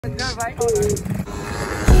right, hold on.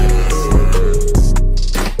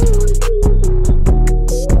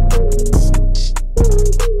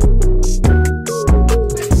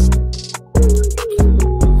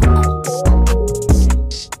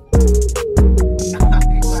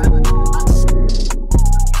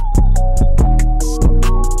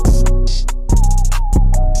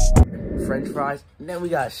 French fries, and then we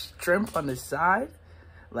got shrimp on the side.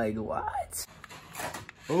 Like what?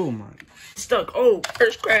 Oh my. Stuck. Oh,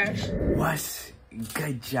 first crash. What's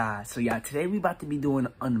good, job? So yeah, today we about to be doing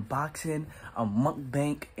an unboxing, a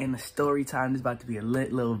mukbang, and a story time. This is about to be a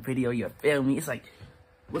lit little video. You feel me? It's like,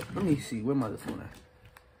 let me see. Where my other phone at?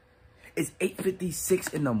 It's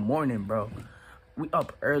 8:56 in the morning, bro. We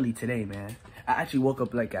up early today, man. I actually woke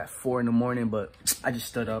up like at 4 in the morning, but I just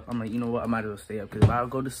stood up. I'm like, you know what? I might as well stay up because if I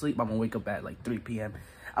go to sleep, I'm gonna wake up at like 3 p.m.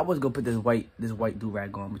 I was gonna put this white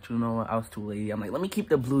do-rag on, but you know what? I was too lazy. I'm like, let me keep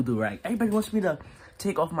the blue do-rag. Everybody wants me to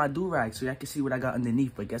take off my do-rag so y'all can see what I got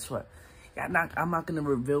underneath. But guess what? I'm not gonna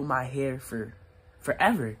reveal my hair for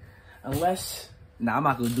forever, unless I'm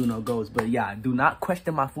not gonna do no ghosts. But yeah, do not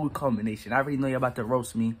question my food combination. I already know y'all about to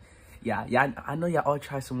roast me. Yeah, I know y'all all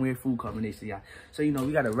try some weird food combinations, yeah. So, you know,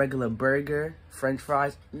 we got a regular burger, French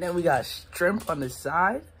fries, and then we got shrimp on the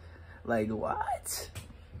side. Like, what?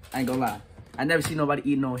 I ain't gonna lie. I never seen nobody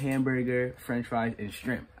eat no hamburger, French fries, and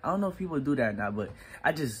shrimp. I don't know if people do that now, but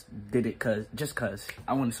I just did it just cause.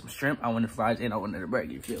 I wanted some shrimp, I wanted fries, and I wanted a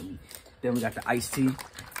burger, you feel me? Then we got the iced tea.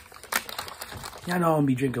 Y'all know I don't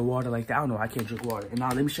be drinking water like that. I don't know, I can't drink water. And now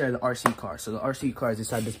let me share the RC card. So the RC card is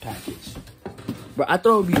inside this package. Bro, I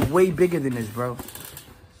thought it would be way bigger than this, bro.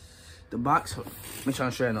 The box, make sure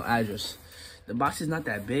I'm sharing no address. The box is not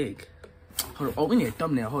that big. Hold on. Oh, we need a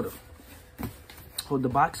thumbnail. Hold up. Hold the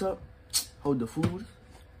box up. Hold the food.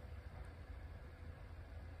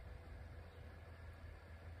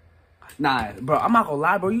 Nah, bro, I'm not gonna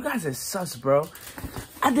lie, bro. You guys are sus, bro.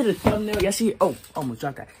 I did a thumbnail. Y'all see? Oh, almost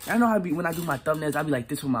dropped that. Y'all know how I be when I do my thumbnails, I be like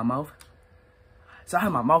this with my mouth. So I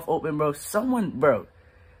have my mouth open, bro. Bro.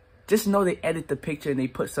 Just know they edit the picture and they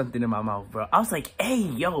put something in my mouth, bro. I was like, hey,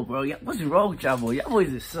 yo, bro, what's wrong with y'all, boy? Y'all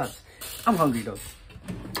boys are sus. I'm hungry, though.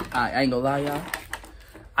 I ain't gonna lie, y'all.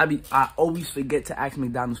 I always forget to ask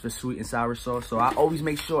McDonald's for sweet and sour sauce, so I always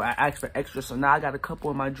make sure I ask for extra. So now I got a couple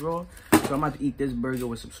in my drawer, so I'm about to eat this burger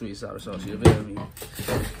with some sweet and sour sauce. You feel me?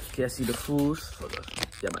 Can I see the food? Hold on.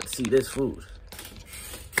 Yeah, I'm about to see this food.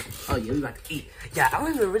 Oh, yeah, we about to eat. Yeah, I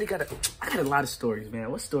don't even really got I got a lot of stories, man.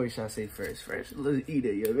 What story should I say first? Let's eat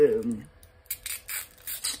it, you feel me?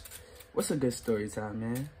 What's a good story time,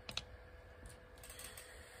 man?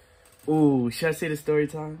 Ooh, should I say the story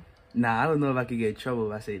time? Nah, I don't know if I could get in trouble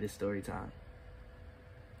if I say this story time.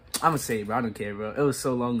 I'm gonna say it, bro. I don't care, bro. It was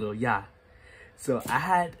so long ago. Yeah. So I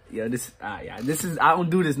had, this is, I don't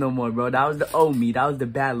do this no more, bro. That was the old me. That was the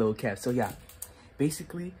bad little cat. So yeah,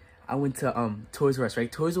 basically, I went to Toys R Us, right?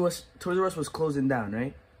 Toys R Us was closing down,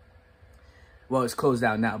 right? Well, it's closed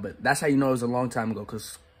down now, but that's how you know it was a long time ago,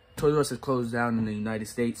 because Toys R Us is closed down in the United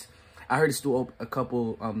States. I heard it's still open a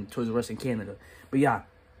couple Toys R Us in Canada. But yeah,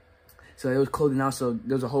 so it was closing down, so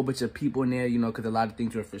there was a whole bunch of people in there, you know, because a lot of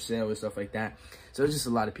things were for sale and stuff like that. So it was just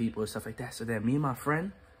a lot of people and stuff like that. So then me and my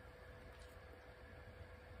friend,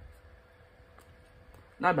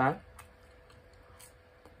 not bad.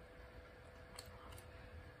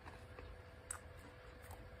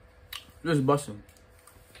 Just busting.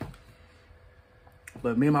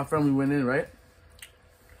 But me and my friend, we went in, right?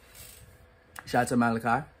 Shout out to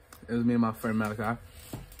Malachi. It was me and my friend Malachi.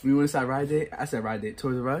 We went inside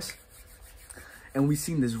Toys R Us. And we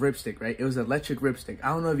seen this ripstick, right? It was an electric ripstick. I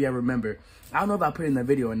don't know if y'all remember. I don't know if I put it in the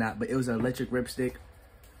video or not, but it was an electric ripstick.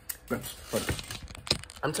 Bro, hold on.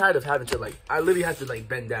 I'm tired of having to, I literally have to,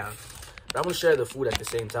 bend down. But I'm gonna share the food at the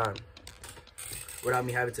same time. Without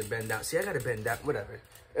me having to bend down. See, I gotta bend down, whatever.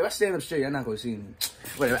 If I stand up straight, you're not gonna see me.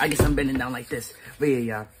 Whatever, I guess I'm bending down like this. But yeah,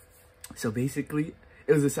 y'all. So basically,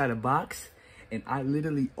 it was inside a box, and I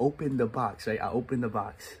literally opened the box, right? I opened the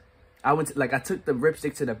box. I went to, I took the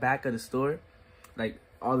ripstick to the back of the store,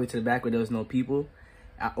 all the way to the back where there was no people.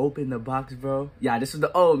 I opened the box, bro. Yeah, this is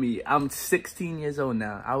the old me. I'm 16 years old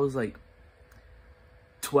now. I was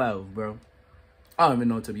 12, bro. I don't even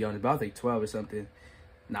know, to be honest, but I was 12 or something.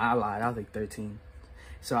 Nah, I lied. I was 13.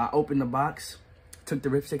 So I opened the box, took the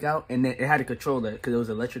ripstick out, and then it had a controller because it was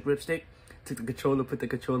an electric ripstick. Took the controller, put the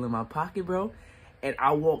controller in my pocket, bro. And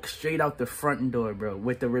I walked straight out the front door, bro,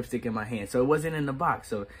 with the ripstick in my hand. So it wasn't in the box.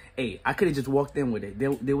 So, hey, I could have just walked in with it. They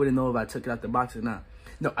wouldn't know if I took it out the box or not.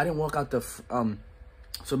 No, I didn't walk out the,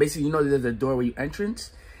 so basically, you know, there's a door where you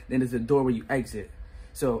entrance, then there's a door where you exit.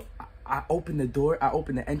 So I opened the door. I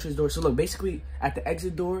opened the entrance door. So look, basically at the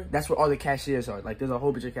exit door, that's where all the cashiers are. Like there's a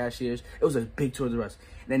whole bunch of cashiers. It was a big Toys R Us.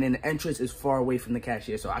 And then the entrance is far away from the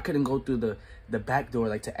cashier. So I couldn't go through the back door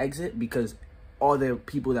like to exit because all the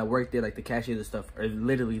people that work there, like the cashiers and stuff, are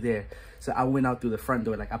literally there. So I went out through the front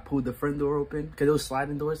door. Like I pulled the front door open because it was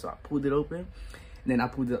sliding doors. So I pulled it open. And then I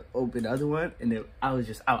pulled open the other one. And then I was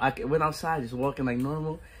just out. I went outside just walking like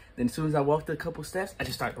normal. Then as soon as I walked a couple steps, I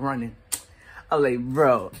just started running. I was like,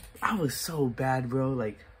 bro, I was so bad, bro.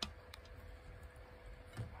 Like,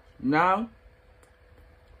 now,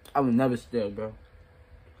 I would never steal, bro.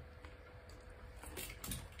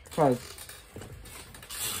 Because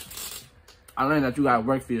I learned that you gotta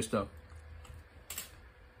work for your stuff.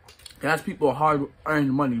 That's people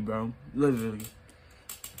hard-earned money, bro. Literally.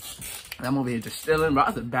 And I'm over here just stealing, bro.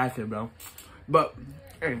 That's a bad thing, bro. But,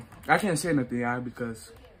 hey, I can't say nothing, y'all,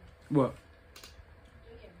 because... What?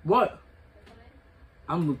 What?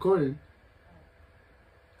 I'm recording.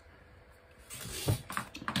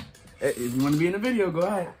 Hey, if you want to be in the video, go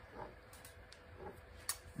ahead.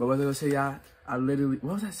 But what was I gonna say, y'all? I literally...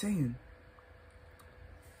 What was I saying?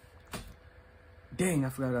 Dang, I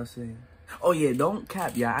forgot what I was saying. Oh, yeah, don't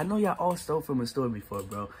cap, y'all. I know y'all all stole from a store before,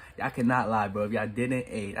 bro. Y'all cannot lie, bro. If y'all didn't,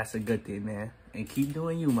 hey, that's a good thing, man. And keep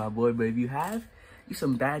doing you, my boy. But if you have, you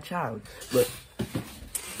some bad child. But...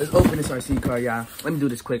 let's open this RC car, y'all. Let me do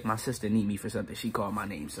this quick. My sister need me for something. She called my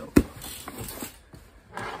name, so.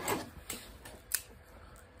 I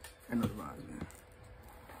know the vibes, man.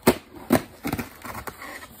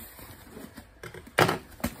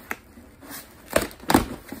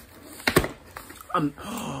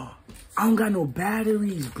 I don't got no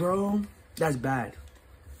batteries, bro. That's bad.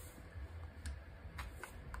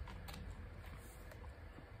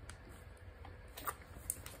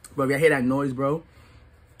 Bro, if y'all hear that noise, bro.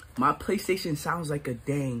 My PlayStation sounds like a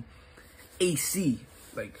dang AC.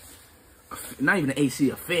 Like, not even an AC,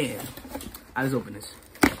 a fan. I just open this.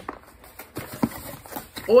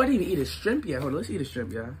 Oh, I didn't even eat a shrimp yet. Hold on, let's eat a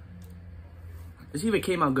shrimp, y'all. Let's see if it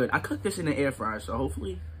came out good. I cooked this in the air fryer, so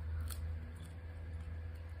hopefully.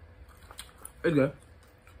 It's good.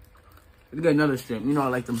 Let's get another shrimp. You know I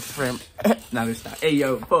like them shrimp. Now let's stop. Hey,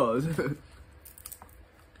 yo, pause.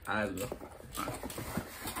 Alright, let's go. All right.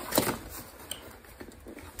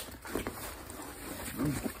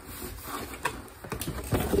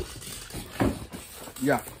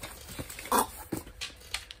 Yeah.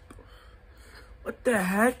 What the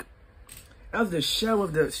heck? That was the shell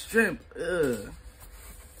of the shrimp. Ugh.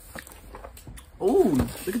 Ooh,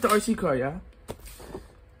 look at the RC car, y'all.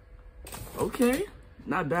 Okay,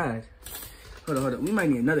 not bad. Hold on, hold on. We might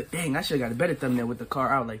need another. Dang, I should have got a better thumbnail with the car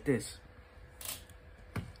out like this.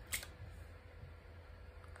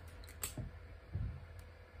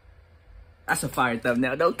 That's a fire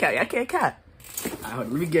thumbnail. Don't cat. I can't cat. All right,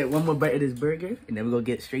 let me get one more bite of this burger, and then we're going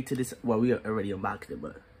to get straight to this. Well, we already unboxed it,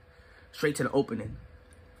 but straight to the opening.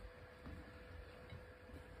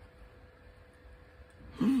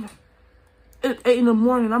 It's 8 in the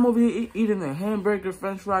morning. I'm over here eating a hamburger,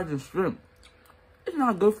 french fries, and shrimp. It's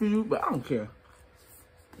not good for you, but I don't care.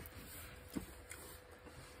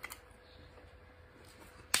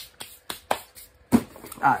 All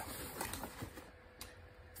right.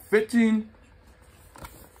 15.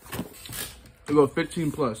 We go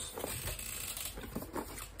 15 plus.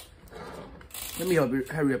 Let me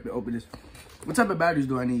hurry up and open this. What type of batteries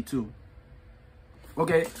do I need too?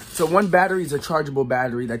 Okay, so one battery is a chargeable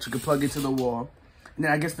battery that you can plug into the wall. And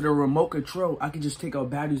then I guess for the remote control, I can just take out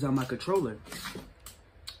batteries on my controller.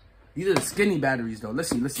 These are the skinny batteries though. Let's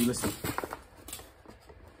see.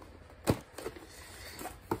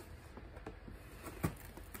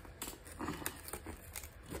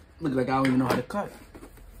 Look like I don't even know how to cut.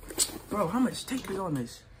 Bro, how much tape is on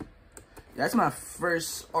this? Yeah, that's my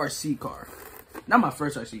first RC car. Not my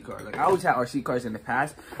first RC car. Like, I always had RC cars in the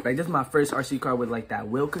past. Like, this is my first RC car with, like, that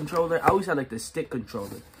wheel controller. I always had, like, the stick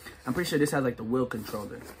controller. I'm pretty sure this has, like, the wheel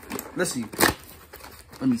controller. Let's see.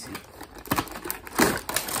 Let me see.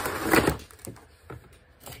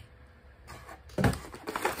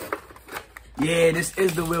 Yeah, this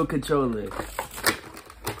is the wheel controller.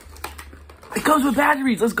 It comes with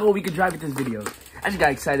batteries. Let's go. We can drive it this video. I just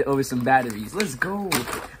got excited over some batteries. Let's go.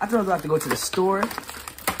 I thought I was about to go to the store.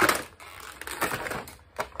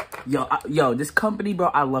 Yo, this company, bro,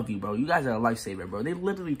 I love you, bro. You guys are a lifesaver, bro. They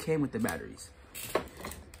literally came with the batteries.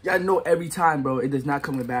 Y'all know every time, bro, it does not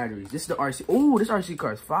come with batteries. This is the RC. Oh, this RC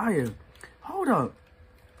car is fire. Hold up.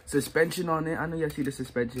 Suspension on it. I know y'all see the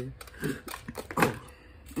suspension. Oh,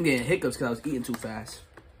 I'm getting hiccups because I was eating too fast.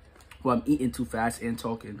 Well, I'm eating too fast and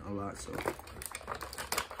talking a lot, so.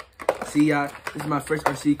 See, y'all, this is my first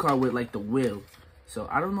RC car with, like, the wheel. So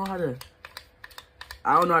I don't know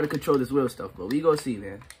how to control this wheel stuff, but we go see,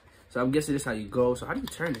 man. So I'm guessing this is how you go. So how do you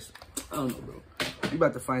turn this? I don't know, bro. We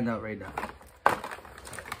about to find out right now.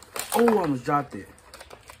 Oh, I almost dropped it.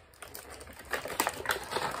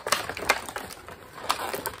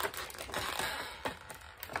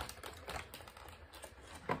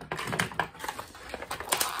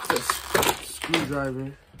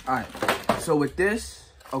 Screwdriver. All right. So with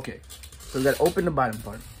this, okay. So we gotta open the bottom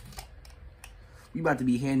part. We about to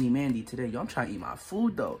be handy mandy today. Yo, I'm trying to eat my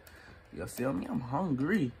food though. You feel me? I'm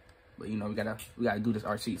hungry. But you know, we gotta do this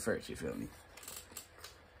RC first, you feel me?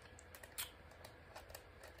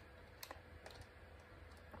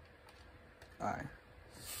 Alright.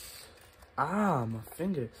 Ah, my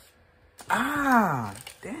fingers. Ah,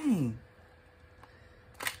 dang.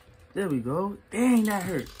 There we go. Dang, that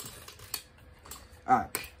hurt.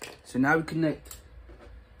 Alright. So now we connect.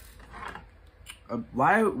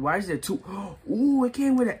 Why is there two? Ooh, it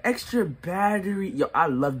came with an extra battery. Yo, I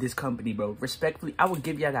love this company, bro. Respectfully, I would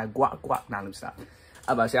give y'all that guac. Nah, let me stop.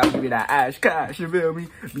 I'm about to say, I'll give you that ash cash, you feel me?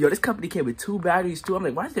 But yo, this company came with 2 batteries, too. I'm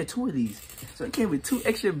like, why is there 2 of these? So it came with 2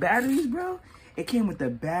 extra batteries, bro. It came with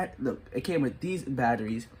look, it came with these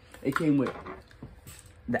batteries. It came with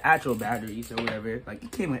the actual batteries or whatever. Like,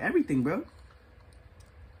 it came with everything, bro.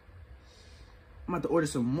 I'm about to order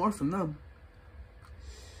some more from them.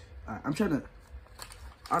 I'm trying to,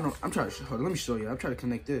 hold on, let me show you. I'm trying to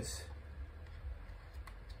connect this.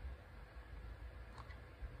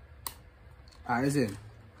 Alright, it's in.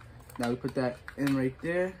 Now we put that in right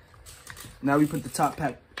there. Now we put the top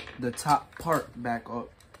part back up.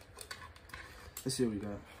 Let's see what we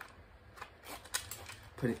got.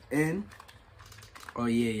 Put it in. Oh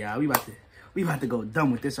yeah, we about to go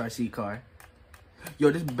dumb with this RC car.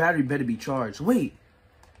 Yo, this battery better be charged. Wait.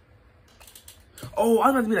 Oh, I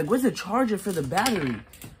was about to be like, where's the charger for the battery?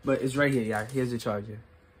 But it's right here, y'all. Here's the charger.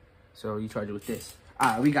 So you charge it with this.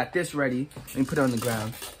 Alright, we got this ready. Let me put it on the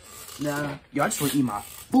ground. Now, yo, I just want to eat my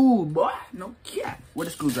food, boy. No cap. With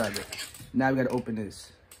a screwdriver. Now we got to open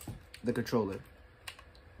this. The controller.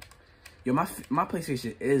 Yo, my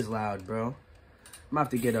PlayStation is loud, bro. I'm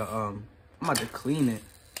about to get a, I'm about to clean it.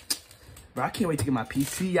 Bro, I can't wait to get my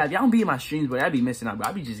PC. Y'all don't be in my streams, but I be missing out, bro.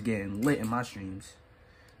 I be just getting lit in my streams.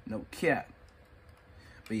 No cap.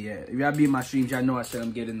 But yeah, if y'all be in my streams, y'all know I said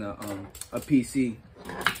I'm getting a PC.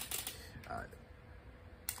 Let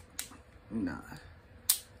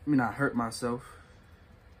me not hurt myself.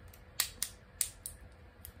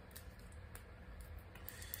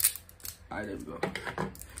 Alright, there we go.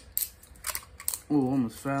 Oh,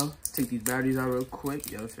 almost fell. Take these batteries out real quick.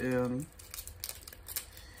 Y'all feel me?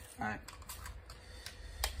 Alright.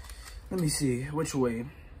 Let me see. Which way?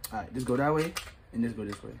 Alright, just go that way, and just go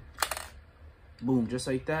this way. Boom, just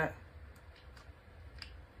like that.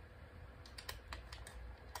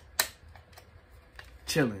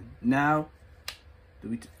 Chilling. Now, do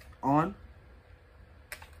we on?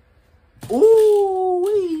 Ooh,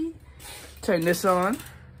 wee. Turn this on.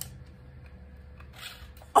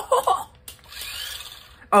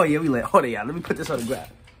 Oh yeah, we lit. Hold on, y'all. Let me put this on the ground.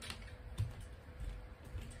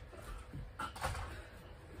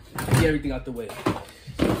 Get everything out the way.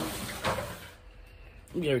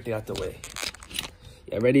 Get everything out the way.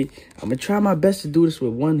 Yeah, ready? I'm gonna try my best to do this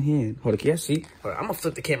with one hand. Hold on, can y'all see? Hold on, I'm gonna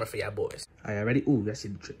flip the camera for y'all boys. All right, ready? Ooh, y'all see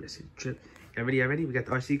the trip, y'all see the trip. Y'all ready, y'all ready? We got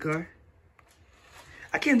the RC car.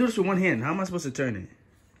 I can't do this with one hand. How am I supposed to turn it?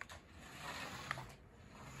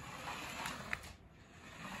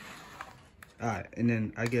 All right, and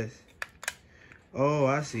then I guess, oh,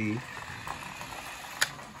 I see.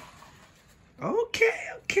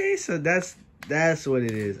 Okay, so that's what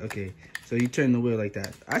it is. Okay, so you turn the wheel like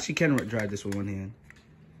that. I actually can drive this with one hand.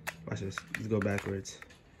 Watch this. Let's go backwards.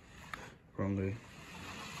 Wrong way.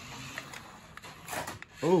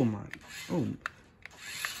 Oh my. Oh.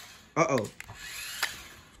 Uh-oh.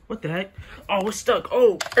 What the heck? Oh, it's stuck.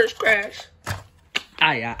 Oh, first crash.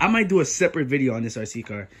 I might do a separate video on this RC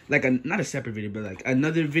car. Like, not a separate video, but like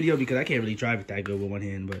another video because I can't really drive it that good with one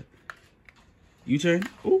hand, but. U-turn.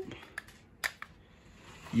 Oop.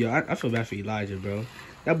 Yo, I feel bad for Elijah, bro.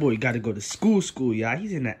 That boy got to go to school, y'all.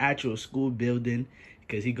 He's in the actual school building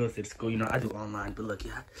because he goes to the school. You know, I do online, but look,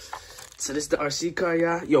 y'all. So this is the RC car,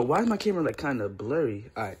 y'all. Yo, why is my camera like kind of blurry?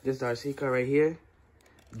 All right, this is the RC car right here.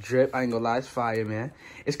 Drip, I ain't gonna lie, it's fire, man.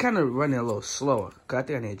 It's kind of running a little slower, because I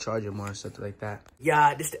think I need to charge it more or something like that.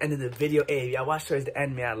 Yeah, this is the end of the video. Hey, y'all watch towards the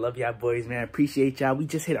end, man. I love y'all boys, man. Appreciate y'all. We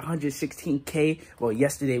just hit 116K. Well,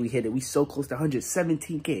 yesterday we hit it. We so close to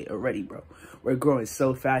 117K already, bro. We're growing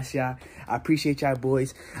so fast, y'all. I appreciate y'all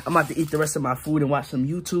boys. I'm about to eat the rest of my food and watch some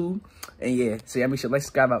YouTube. And yeah, so y'all make sure to like,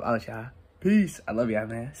 subscribe, I'm out, y'all. Peace. I love y'all,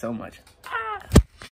 man, so much.